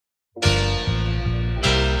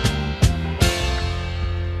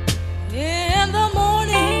In the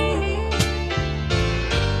morning,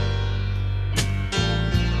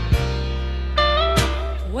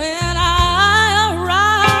 when I arise,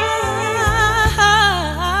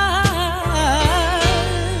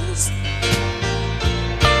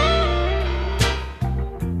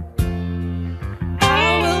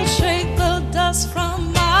 I will shake the dust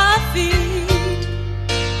from my feet.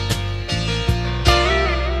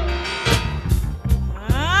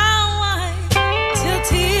 I'll wipe till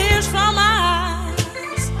tears from my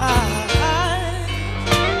eyes.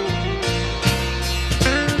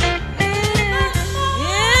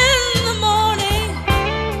 In the morning,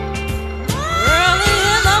 early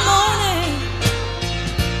in the morning,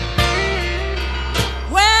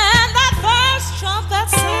 when that first trumpet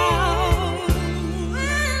sounds,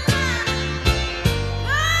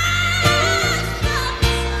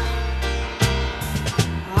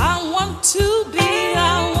 I want to be,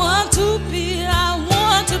 I want to be, I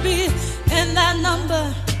want to be in that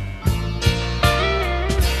number.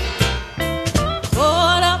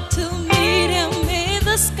 Caught up to meet him in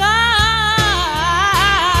the sky.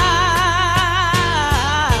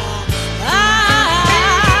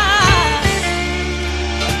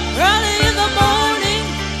 Early in the morning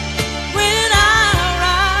when I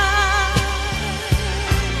rise,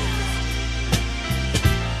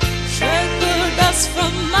 shake the dust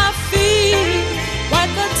from my feet,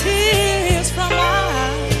 wipe the tears from my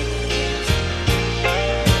eyes.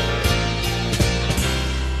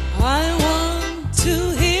 I want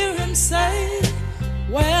to hear him say,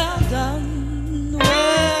 well done,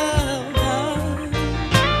 well done.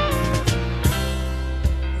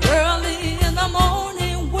 Early in the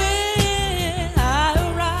morning when I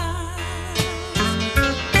arise.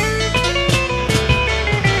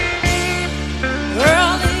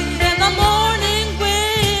 Early in the morning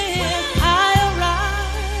when I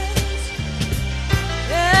arise.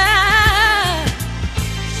 Yeah.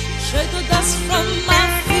 Shake the dust from my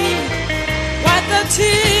feet, wipe the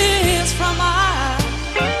tears from my eyes.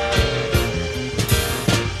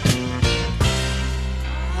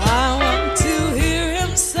 I want to hear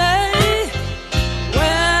him say,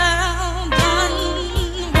 well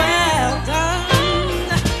done, well done.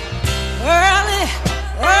 Early,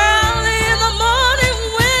 early in the morning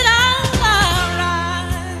when I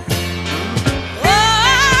rise.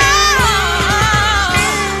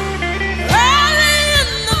 Early in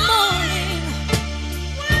the morning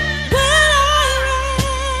when I rise.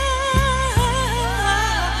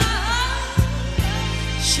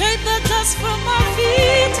 Shake the dust from my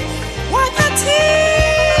feet, wipe the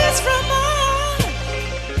tears from my eyes.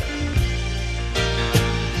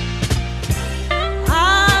 I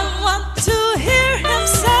want to hear him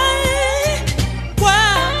say,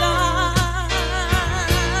 well done.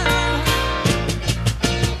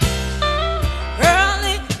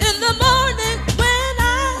 Early in the morning when I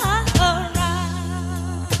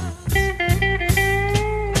arise.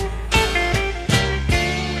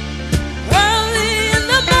 Early in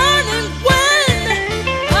the morning when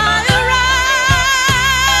I arise.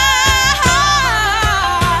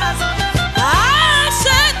 I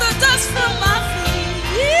shake the dust from my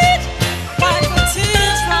feet, wipe the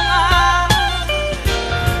tears from my eyes.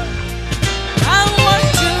 I want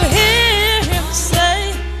to hear him say,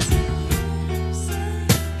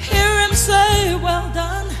 well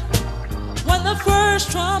done, when the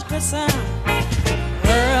first trumpet sounds.